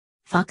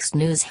Fox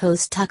News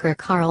host Tucker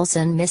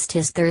Carlson missed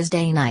his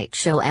Thursday night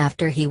show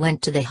after he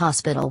went to the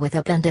hospital with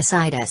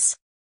appendicitis.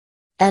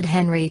 Ed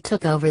Henry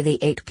took over the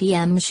 8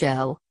 p.m.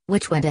 show,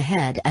 which went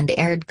ahead and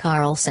aired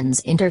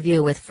Carlson's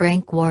interview with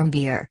Frank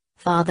Warmbier,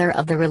 father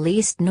of the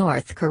released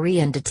North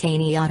Korean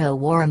detainee Otto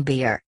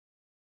Warmbier.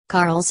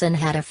 Carlson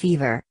had a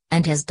fever,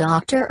 and his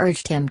doctor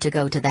urged him to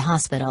go to the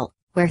hospital,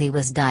 where he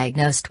was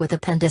diagnosed with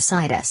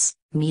appendicitis,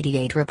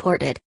 Mediaite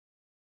reported.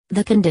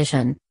 The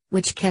condition,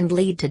 which can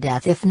lead to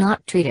death if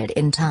not treated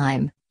in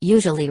time,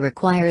 usually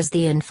requires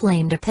the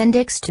inflamed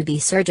appendix to be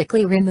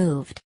surgically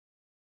removed.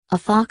 A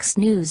Fox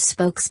News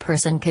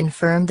spokesperson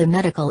confirmed the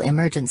medical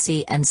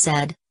emergency and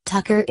said,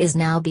 "Tucker is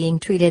now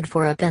being treated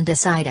for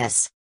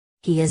appendicitis.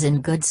 He is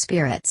in good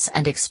spirits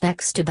and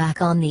expects to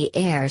back on the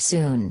air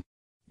soon."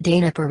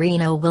 Dana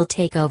Perino will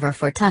take over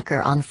for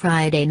Tucker on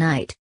Friday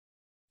night.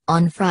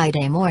 On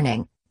Friday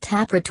morning,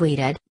 Tapper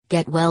tweeted,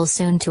 "Get well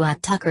soon to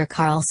 @Tucker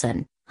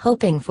Carlson,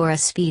 hoping for a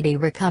speedy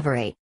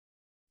recovery."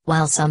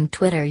 While some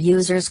Twitter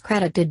users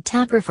credited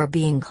Tapper for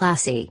being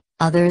classy,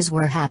 others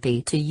were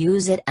happy to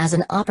use it as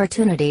an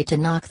opportunity to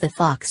knock the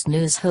Fox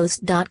News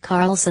host.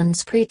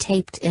 Carlson's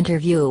pre-taped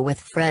interview with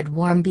Fred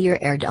Warmbier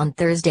aired on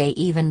Thursday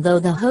even though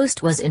the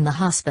host was in the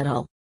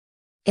hospital.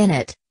 In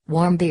it,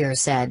 Warmbier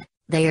said,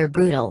 "They are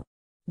brutal.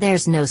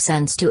 There's no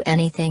sense to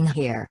anything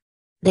here.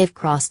 They've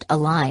crossed a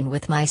line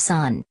with my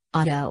son,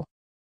 Otto."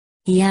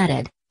 He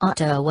added,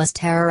 "Otto was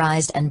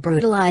terrorized and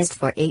brutalized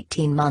for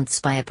 18 months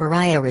by a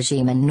pariah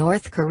regime in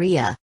North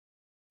Korea.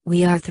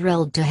 We are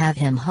thrilled to have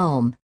him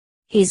home.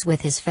 He's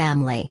with his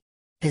family.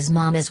 His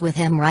mom is with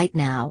him right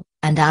now,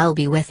 and I'll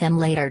be with him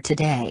later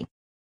today."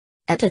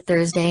 At a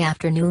Thursday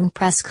afternoon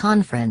press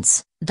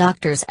conference,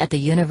 doctors at the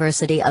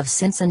University of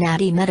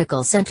Cincinnati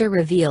Medical Center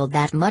revealed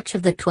that much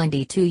of the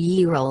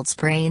 22-year-old's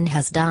brain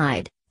has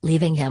died,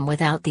 leaving him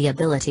without the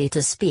ability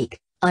to speak,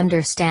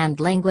 understand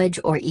language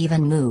or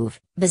even move,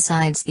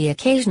 besides the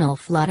occasional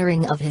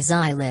fluttering of his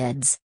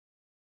eyelids.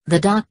 The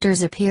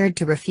doctors appeared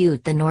to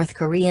refute the North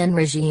Korean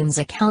regime's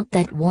account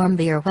that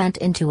Warmbier went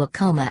into a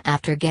coma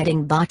after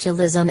getting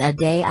botulism a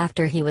day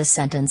after he was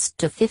sentenced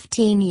to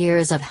 15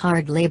 years of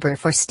hard labor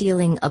for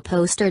stealing a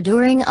poster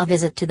during a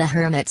visit to the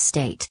hermit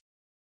state.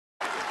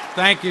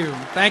 Thank you.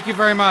 Thank you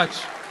very much.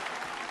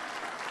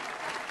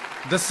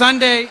 The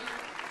Sunday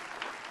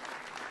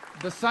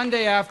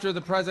after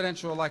the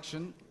presidential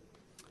election,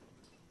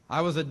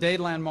 I was at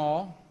Dadeland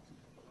Mall.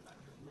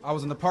 I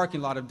was in the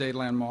parking lot of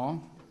Dadeland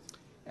Mall,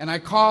 and I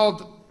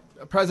called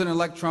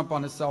President-elect Trump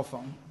on his cell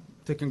phone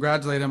to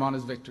congratulate him on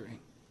his victory.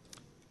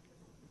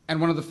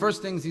 And one of the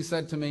first things he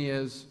said to me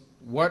is,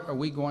 "What are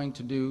we going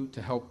to do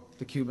to help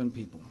the Cuban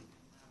people?"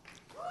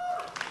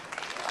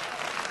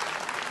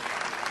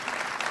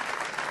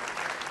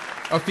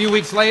 A few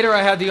weeks later,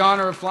 I had the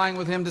honor of flying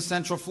with him to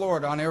Central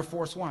Florida on Air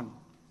Force One.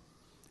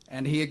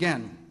 And he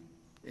again,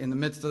 in the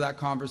midst of that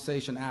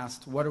conversation,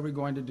 asked, "What are we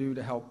going to do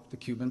to help the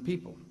Cuban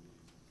people?"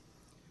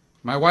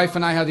 My wife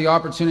and I had the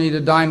opportunity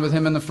to dine with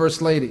him and the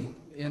First Lady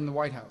in the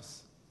White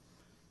House.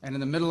 And in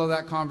the middle of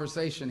that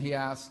conversation, he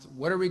asked,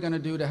 "What are we going to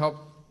do to help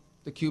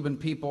the Cuban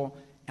people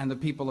and the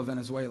people of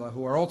Venezuela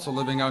who are also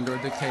living under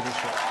a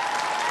dictatorship?"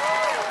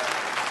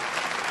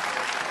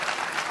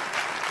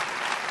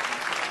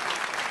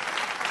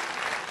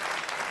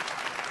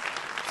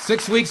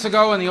 Six weeks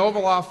ago in the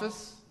Oval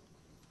Office,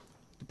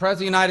 the President of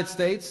the United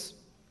States,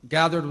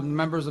 gathered with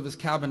members of his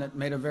cabinet,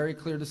 made a very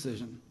clear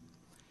decision.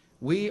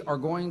 We are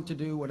going to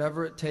do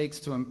whatever it takes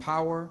to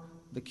empower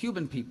the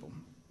Cuban people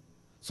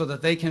so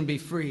that they can be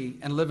free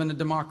and live in a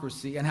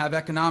democracy and have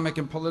economic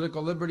and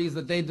political liberties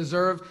that they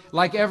deserve,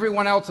 like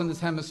everyone else in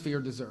this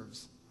hemisphere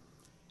deserves.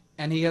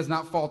 And he has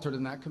not faltered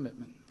in that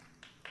commitment.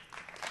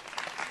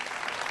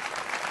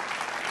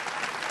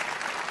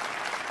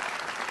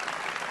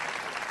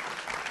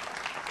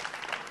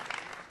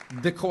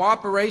 The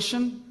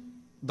cooperation,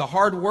 the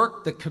hard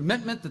work, the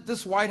commitment that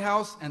this White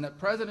House and that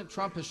President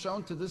Trump has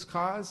shown to this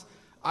cause,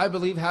 I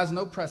believe, has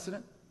no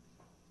precedent,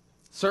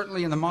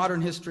 certainly in the modern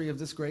history of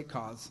this great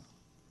cause.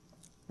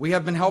 We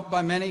have been helped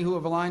by many who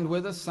have aligned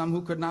with us, some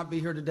who could not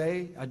be here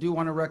today. I do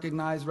want to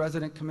recognize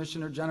Resident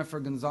Commissioner Jennifer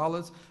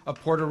Gonzalez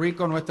of Puerto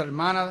Rico, nuestra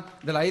hermana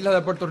de la isla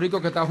de Puerto Rico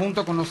que está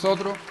junto con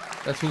nosotros,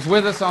 that's who's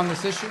with us on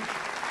this issue.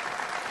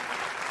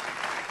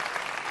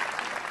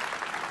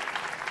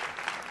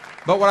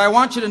 But what I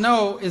want you to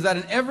know is that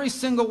in every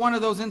single one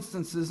of those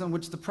instances in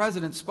which the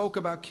President spoke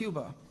about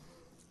Cuba,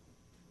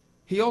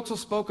 he also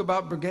spoke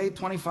about Brigade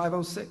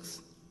 2506.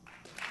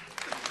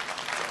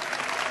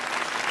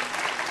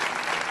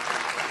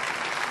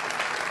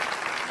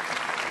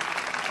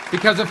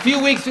 Because a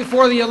few weeks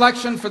before the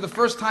election, for the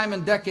first time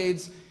in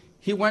decades,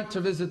 he went to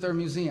visit their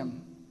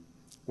museum,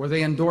 where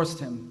they endorsed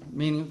him,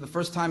 meaning the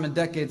first time in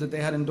decades that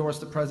they had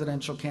endorsed a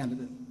presidential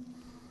candidate.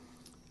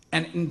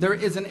 And there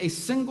isn't a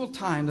single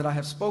time that I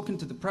have spoken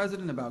to the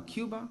President about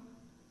Cuba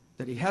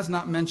that he has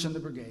not mentioned the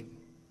brigade.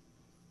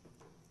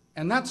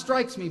 And that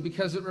strikes me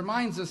because it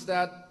reminds us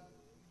that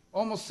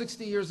almost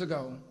 60 years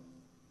ago,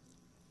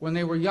 when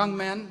they were young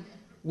men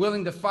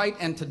willing to fight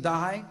and to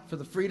die for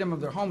the freedom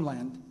of their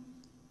homeland,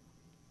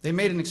 They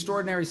made an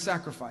extraordinary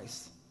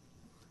sacrifice.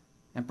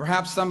 And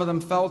perhaps some of them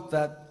felt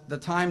that the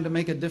time to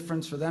make a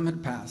difference for them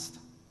had passed.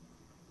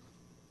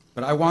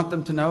 But I want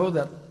them to know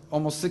that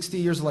almost 60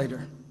 years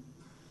later,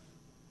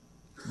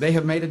 they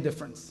have made a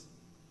difference.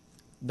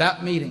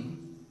 That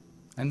meeting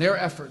and their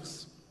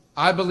efforts,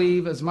 I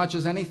believe, as much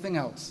as anything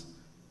else,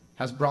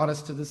 has brought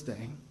us to this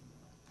day.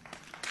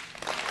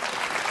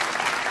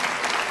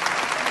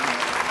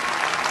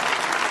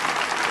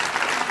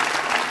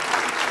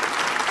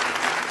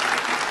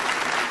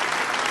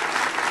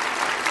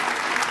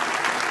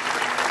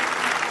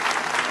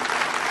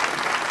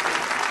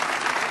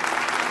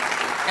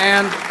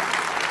 And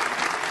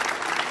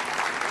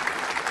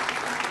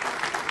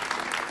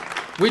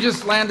we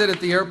just landed at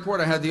the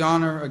airport. I had the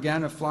honor,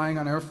 again, of flying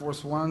on Air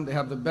Force One. They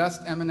have the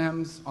best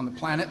M&Ms on the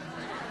planet.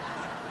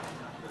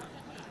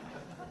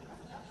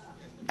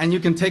 And you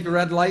can take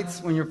red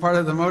lights when you're part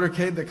of the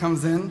motorcade that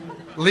comes in,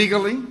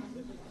 legally,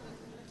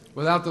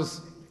 without those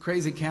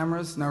crazy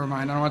cameras. Never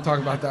mind, I don't want to talk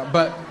about that.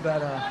 But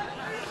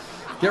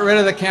get rid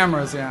of the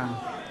cameras, yeah.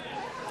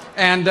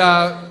 And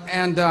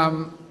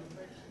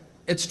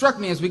it struck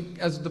me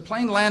as the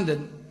plane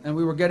landed and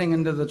we were getting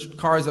into the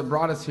cars that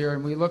brought us here,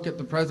 and we look at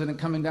the president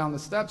coming down the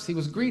steps, he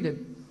was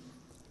greeted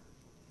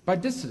by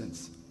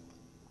dissidents,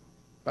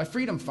 by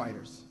freedom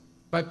fighters,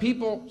 by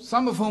people,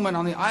 some of whom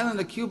on the island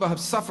of Cuba have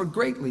suffered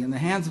greatly in the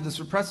hands of this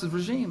repressive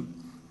regime.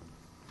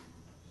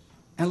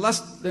 And less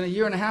than a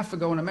year and a half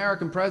ago, an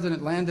American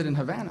president landed in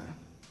Havana,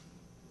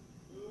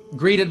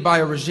 greeted by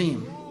a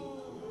regime.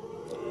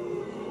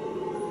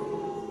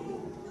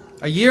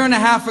 A year and a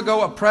half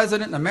ago,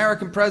 an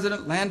American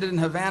president, landed in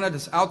Havana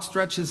to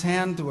outstretch his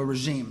hand to a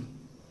regime.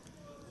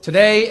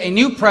 Today, a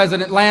new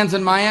president lands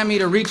in Miami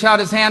to reach out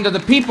his hand to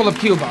the people of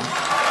Cuba.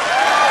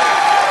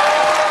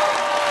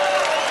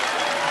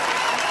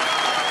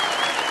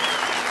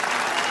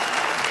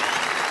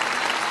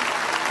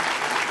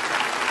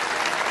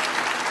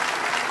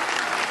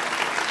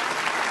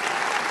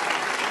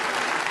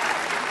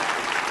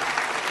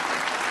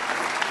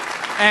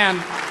 And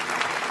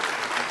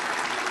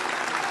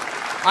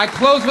I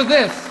close with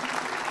this.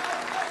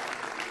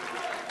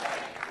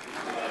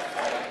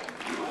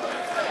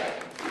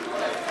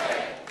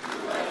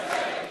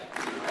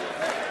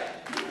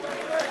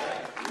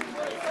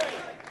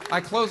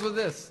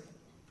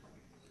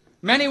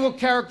 Many will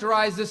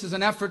characterize this as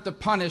an effort to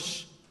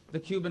punish the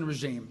Cuban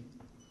regime.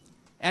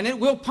 And it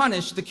will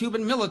punish the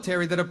Cuban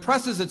military that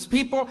oppresses its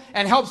people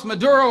and helps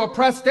Maduro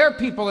oppress their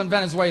people in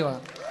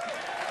Venezuela.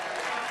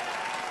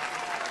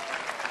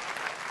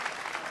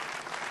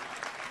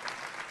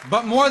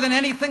 But more than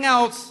anything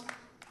else,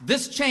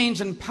 this change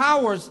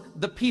empowers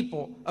the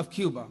people of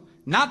Cuba.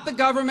 Not the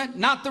government,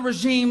 not the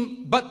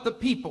regime, but the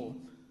people,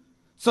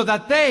 so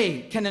that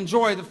they can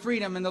enjoy the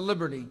freedom and the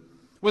liberty.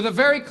 With a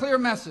very clear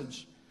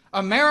message: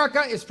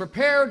 America is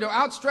prepared to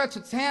outstretch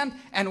its hand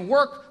and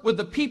work with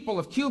the people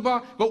of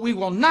Cuba, but we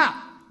will not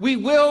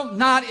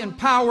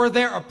empower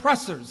their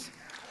oppressors.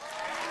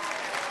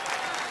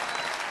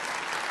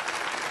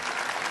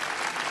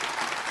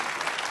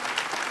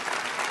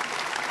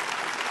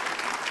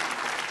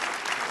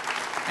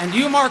 And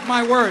you mark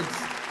my words.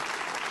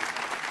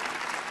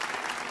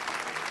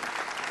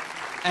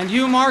 And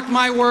you mark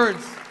my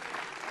words.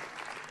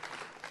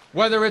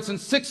 Whether it's in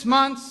 6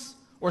 months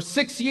or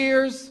 6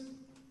 years,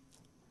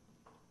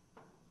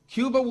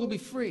 Cuba will be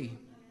free.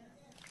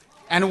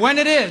 And when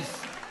it is,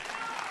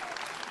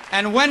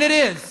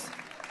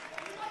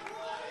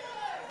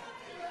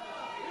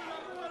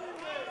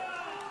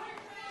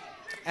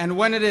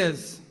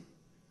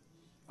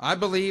 I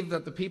believe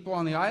that the people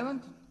on the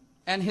island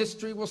and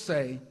history will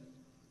say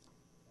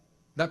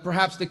that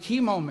perhaps the key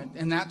moment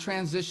in that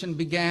transition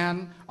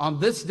began on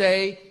this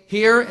day,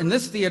 here in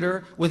this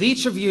theater, with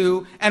each of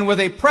you, and with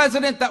a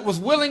president that was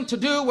willing to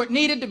do what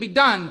needed to be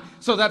done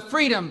so that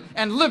freedom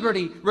and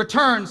liberty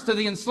returns to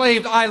the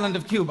enslaved island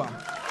of Cuba.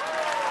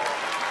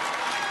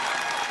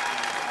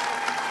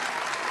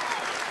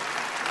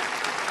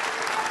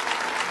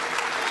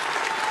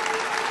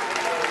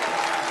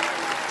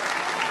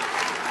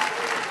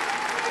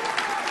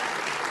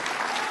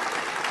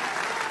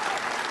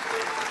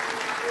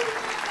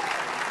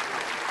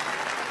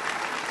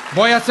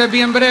 Voy a ser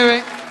bien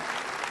breve,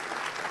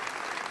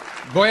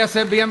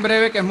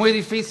 que es muy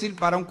difícil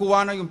para un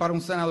cubano y para un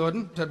senador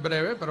ser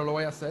breve, pero lo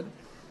voy a hacer,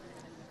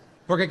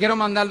 porque quiero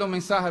mandarle un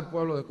mensaje al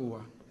pueblo de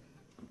Cuba.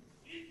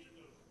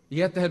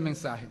 Y este es el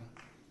mensaje: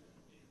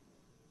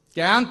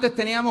 que antes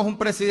teníamos un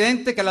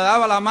presidente que le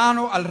daba la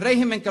mano al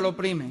régimen que lo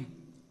oprime,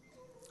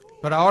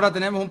 pero ahora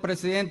tenemos un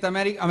presidente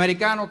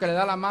americano que le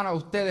da la mano a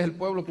ustedes, el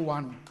pueblo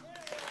cubano.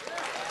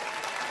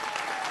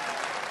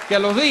 Que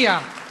los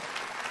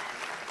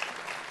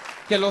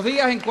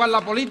días en cual la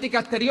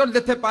política exterior de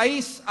este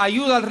país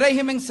ayuda al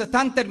régimen se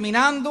están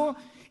terminando,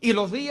 y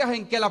los días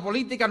en que la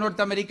política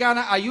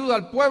norteamericana ayuda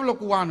al pueblo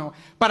cubano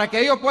para que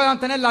ellos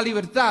puedan tener la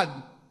libertad,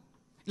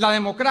 la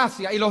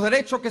democracia y los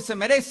derechos que se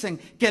merecen,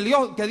 que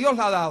Dios les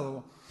ha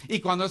dado.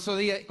 Y cuando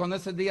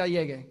ese día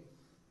llegue,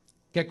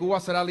 que Cuba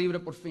será libre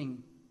por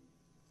fin,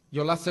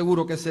 Yo le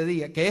aseguro que ese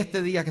día, que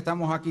este día que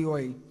estamos aquí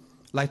hoy,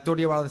 la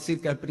historia va a decir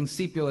que es el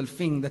principio del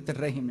fin de este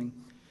régimen.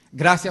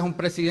 Gracias a un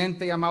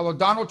presidente llamado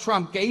Donald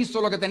Trump que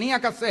hizo lo que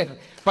tenía que hacer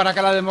para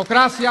que la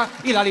democracia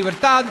y la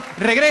libertad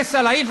regrese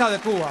a la isla de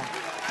Cuba.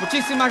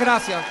 Muchísimas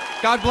gracias.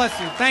 God bless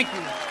you. Thank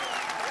you.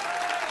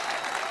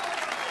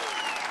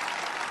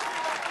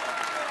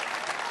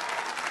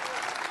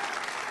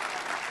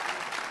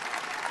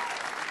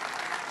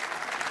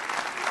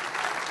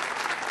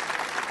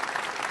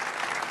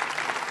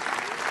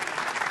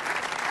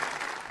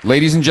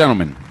 Ladies and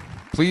gentlemen,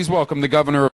 please welcome the governor of